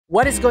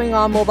What is going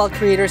on, mobile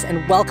creators,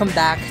 and welcome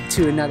back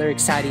to another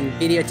exciting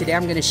video. Today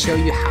I'm going to show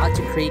you how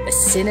to create a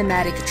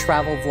cinematic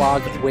travel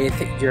vlog with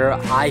your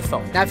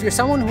iPhone. Now, if you're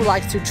someone who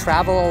likes to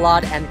travel a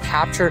lot and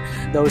capture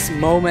those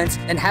moments,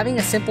 then having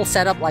a simple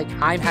setup like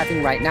I'm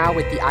having right now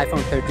with the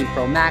iPhone 13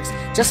 Pro Max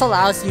just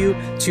allows you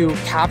to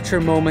capture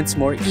moments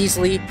more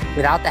easily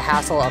without the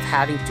hassle of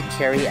having to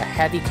carry a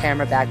heavy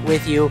camera bag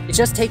with you. It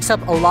just takes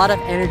up a lot of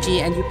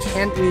energy and you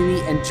can't really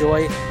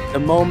enjoy the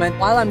moment.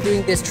 While I'm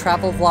doing this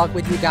travel vlog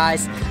with you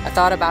guys, I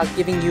thought about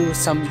giving you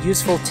some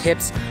useful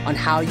tips on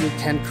how you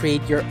can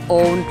create your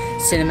own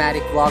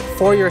cinematic vlog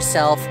for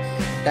yourself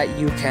that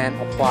you can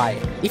apply.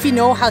 If you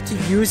know how to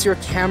use your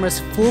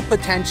camera's full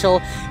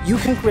potential, you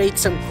can create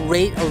some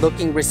great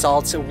looking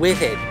results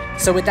with it.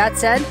 So with that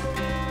said,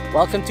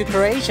 welcome to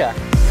Croatia.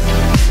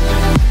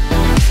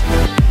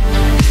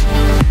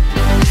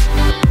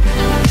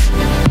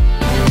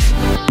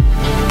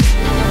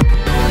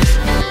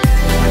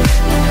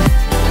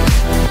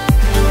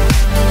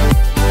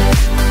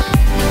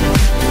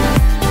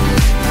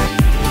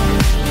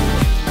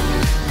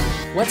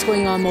 What's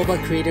going on, mobile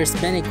creators?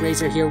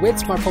 benettgraezer here with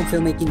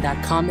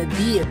smartphonefilmmaking.com,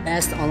 the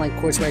best online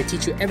course where I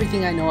teach you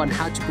everything I know on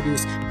how to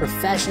produce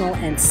professional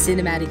and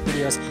cinematic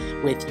videos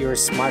with your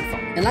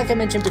smartphone. And like I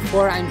mentioned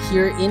before, I'm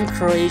here in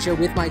Croatia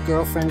with my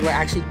girlfriend. We're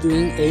actually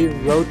doing a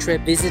road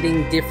trip,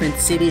 visiting different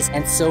cities,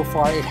 and so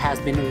far it has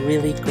been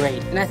really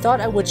great. And I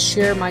thought I would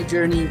share my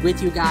journey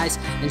with you guys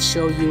and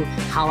show you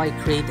how I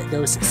create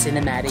those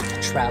cinematic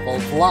travel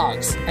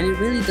vlogs. And it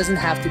really doesn't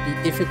have to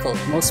be difficult.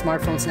 Most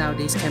smartphones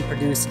nowadays can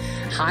produce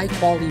high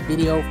quality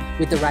video.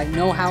 With the right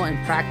know-how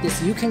and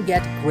practice, you can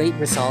get great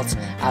results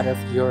out of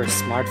your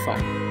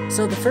smartphone.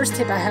 So the first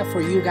tip I have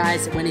for you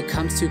guys when it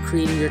comes to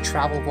creating your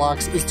travel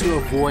vlogs is to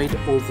avoid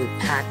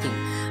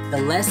overpacking. The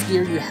less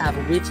gear you have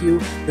with you,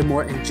 the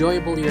more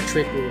enjoyable your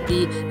trip will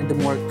be and the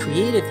more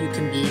creative you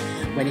can be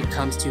when it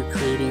comes to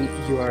creating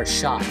your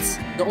shots.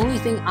 The only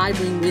thing I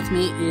bring with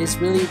me is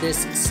really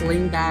this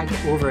sling bag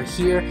over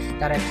here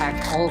that I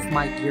packed all of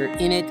my gear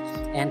in it.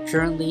 And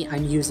currently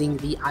I'm using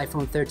the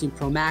iPhone 13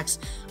 Pro Max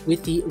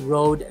with the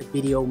Rode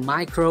Video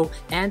Micro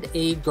and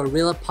a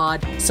Gorilla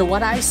Pod. So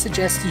what I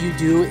suggest you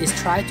do is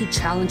try to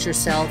challenge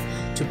yourself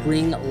to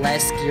bring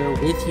less gear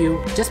with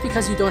you. Just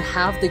because you don't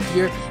have the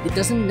gear, it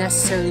doesn't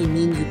necessarily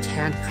mean you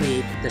can't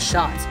create the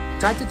shots.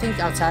 Try to think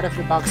outside of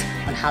the box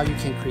on how you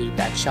can create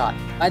that shot.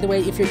 By the way,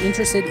 if you're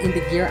interested in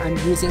the gear I'm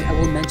using, I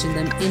will mention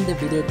them in the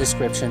video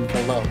description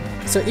below.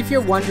 So if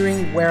you're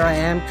wondering where I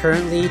am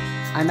currently,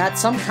 I'm at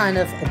some kind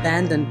of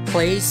abandoned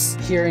place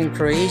here in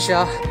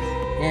Croatia,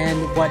 and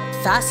what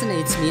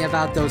fascinates me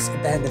about those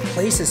abandoned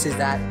places is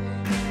that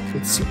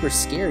it's super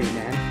scary,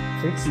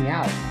 man. Freaks me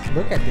out.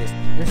 Look at this.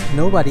 There's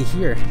nobody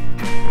here.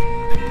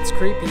 It's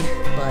creepy,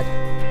 but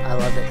I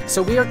love it.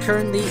 So we are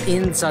currently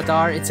in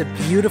Zadar. It's a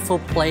beautiful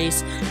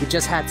place. We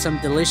just had some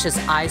delicious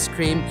ice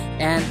cream.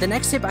 And the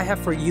next tip I have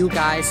for you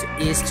guys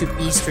is to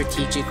be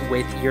strategic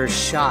with your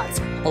shots.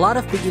 A lot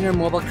of beginner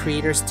mobile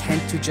creators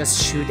tend to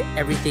just shoot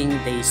everything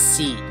they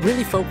see.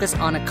 Really focus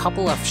on a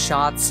couple of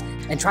shots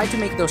and try to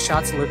make those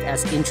shots look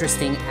as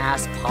interesting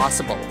as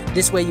possible.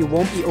 This way you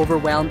won't be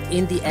overwhelmed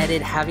in the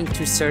edit having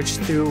to search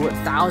through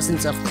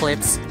thousands of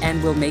clips,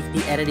 and will make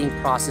the editing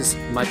process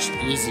much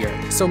easier.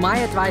 So my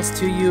advice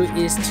to you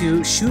is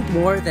to shoot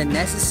more than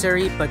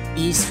necessary, but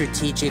be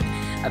strategic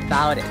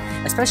about it.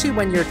 Especially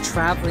when you're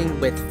traveling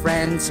with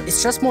friends,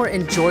 it's just more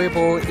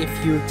enjoyable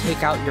if you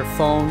take out your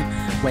phone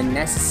when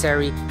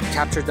necessary to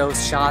capture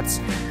those shots.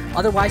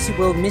 Otherwise, you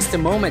will miss the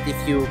moment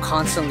if you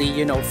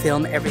constantly,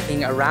 film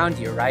everything around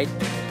you, right?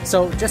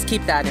 So just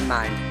keep that in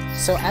mind.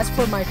 So as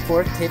for my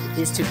fourth tip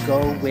is to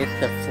go with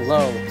the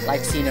flow, like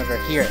seen over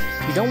here.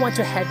 You don't want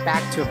to head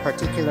back to a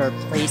particular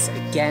place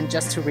again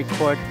just to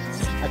record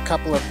a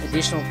couple of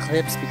additional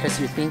clips because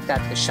you think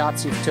that the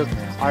shots you took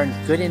aren't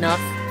good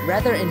enough.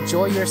 Rather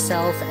enjoy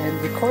yourself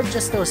and record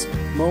just those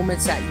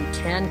moments that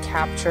you can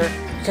capture,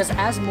 because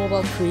as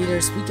mobile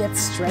creators we get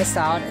stressed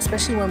out,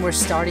 especially when we're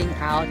starting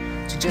out,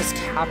 to just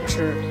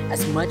capture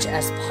as much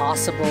as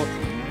possible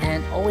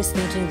and always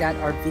thinking that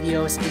our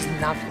videos is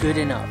not good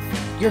enough.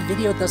 Your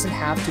video doesn't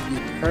have to be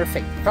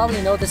perfect. You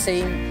probably know the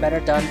saying,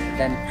 better done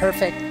than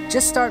perfect.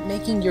 Just start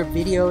making your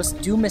videos,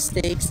 do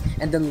mistakes,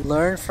 and then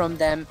learn from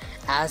them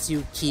as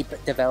you keep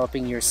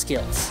developing your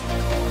skills.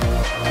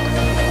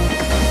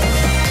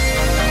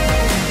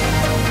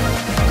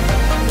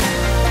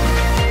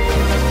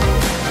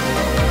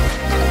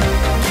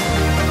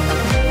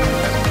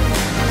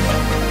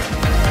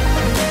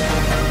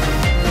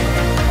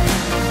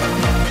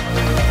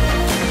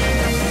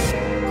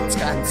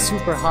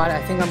 Super hot.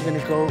 I think I'm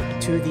gonna go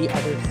to the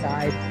other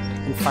side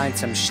and find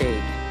some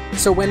shade.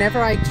 So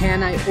whenever I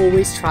can, I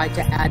always try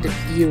to add a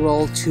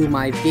B-roll to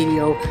my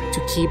video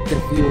to keep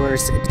the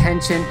viewer's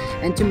attention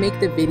and to make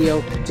the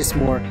video just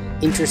more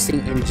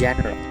interesting in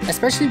general.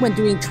 Especially when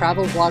doing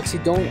travel vlogs, you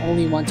don't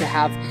only want to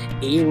have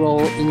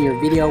A-roll in your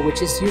video,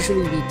 which is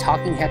usually the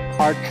talking head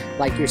part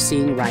like you're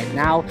seeing right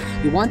now.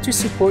 You want to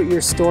support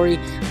your story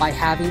by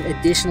having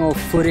additional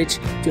footage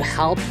to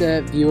help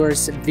the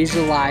viewers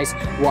visualize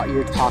what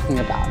you're talking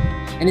about.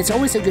 And it's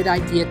always a good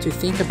idea to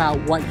think about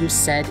what you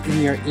said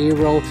in your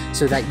A-roll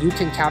so that you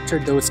can capture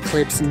those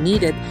clips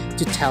needed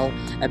to tell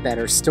a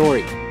better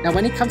story. Now,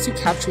 when it comes to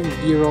capturing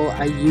B-roll,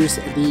 I use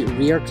the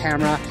rear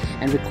camera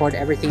and record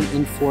everything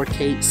in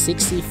 4K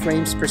 60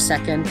 frames per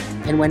second.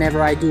 And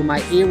whenever I do my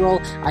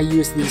A-roll, I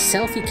use the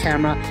selfie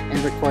camera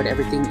and record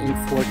everything in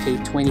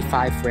 4K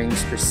 25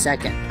 frames per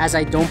second, as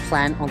I don't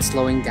plan on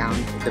slowing down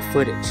the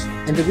footage.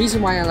 And the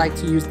reason why I like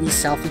to use the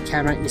selfie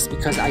camera is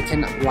because I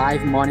can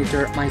live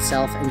monitor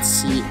myself and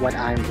see what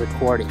I'm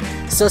recording.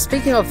 So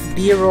speaking of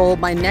B-roll,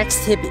 my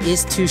next tip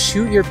is to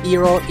shoot your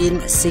B-roll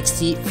in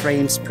 60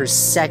 frames per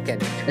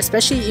second,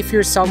 especially if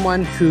you're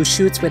someone who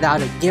shoots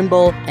without a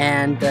gimbal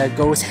and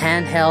goes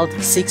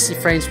handheld. 60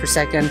 frames per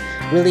second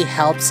really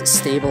helps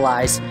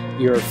stabilize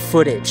your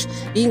footage.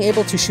 Being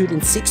able to shoot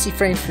in 60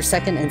 frames per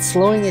second and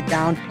slowing it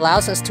down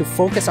allows us to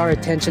focus our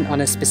attention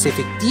on a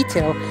specific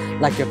detail,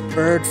 like a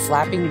bird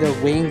flapping their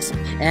wings.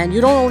 And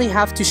you don't only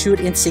have to shoot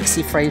in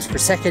 60 frames per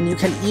second, you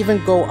can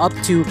even go up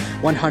to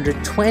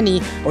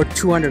 120 or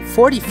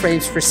 240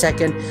 frames per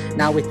second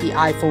now with the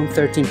iPhone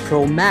 13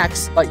 Pro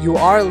Max, but you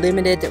are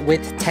limited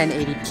with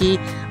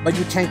 1080p, but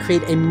you can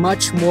create a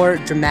much more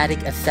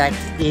dramatic effect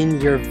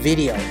in your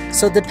video.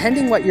 So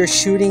depending what you're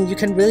shooting, you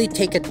can really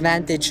take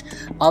advantage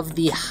of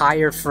the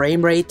higher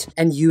frame rate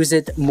and use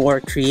it more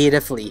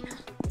creatively.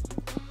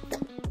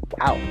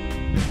 Wow,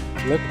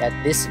 look at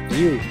this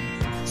view.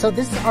 So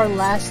this is our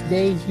last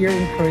day here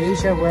in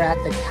Croatia. We're at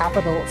the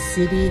capital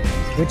city,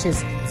 which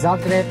is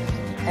Zagreb.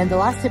 And the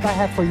last tip I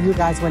have for you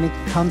guys when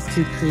it comes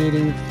to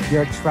creating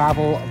your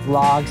travel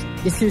vlogs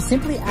is to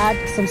simply add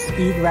some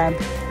speed ramp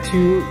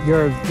to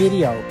your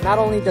video. Not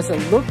only does it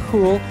look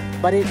cool,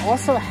 but it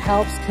also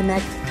helps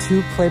connect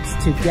two clips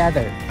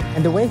together.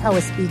 And the way how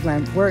a speed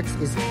ramp works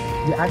is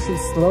you actually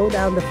slow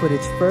down the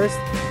footage first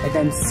and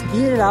then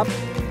speed it up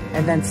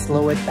and then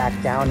slow it back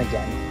down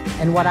again.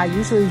 And what I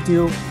usually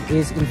do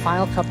is in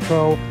Final Cut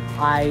Pro,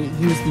 I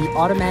use the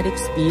automatic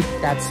speed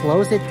that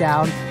slows it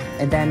down,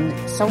 and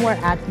then somewhere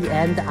at the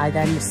end, I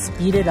then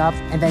speed it up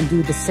and then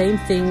do the same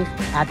thing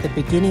at the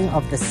beginning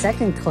of the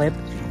second clip,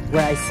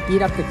 where I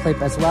speed up the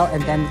clip as well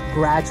and then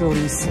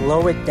gradually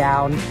slow it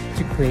down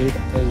to create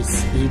a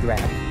speed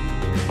ramp.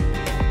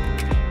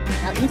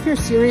 Now, if you're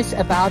serious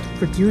about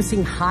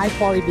producing high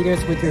quality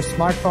videos with your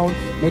smartphone,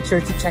 make sure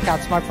to check out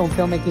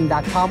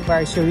smartphonefilmmaking.com, where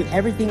I show you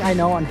everything I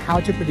know on how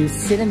to produce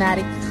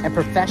cinematic and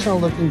professional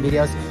looking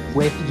videos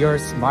with your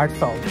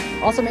smartphone.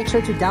 Also, make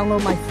sure to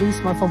download my free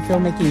smartphone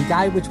filmmaking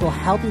guide, which will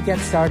help you get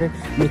started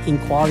making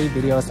quality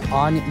videos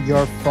on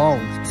your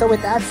phone. So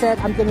with that said,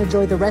 I'm going to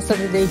enjoy the rest of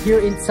the day here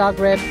in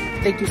Zagreb.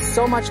 Thank you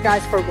so much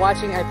guys for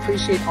watching. I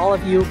appreciate all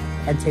of you,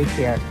 and take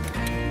care.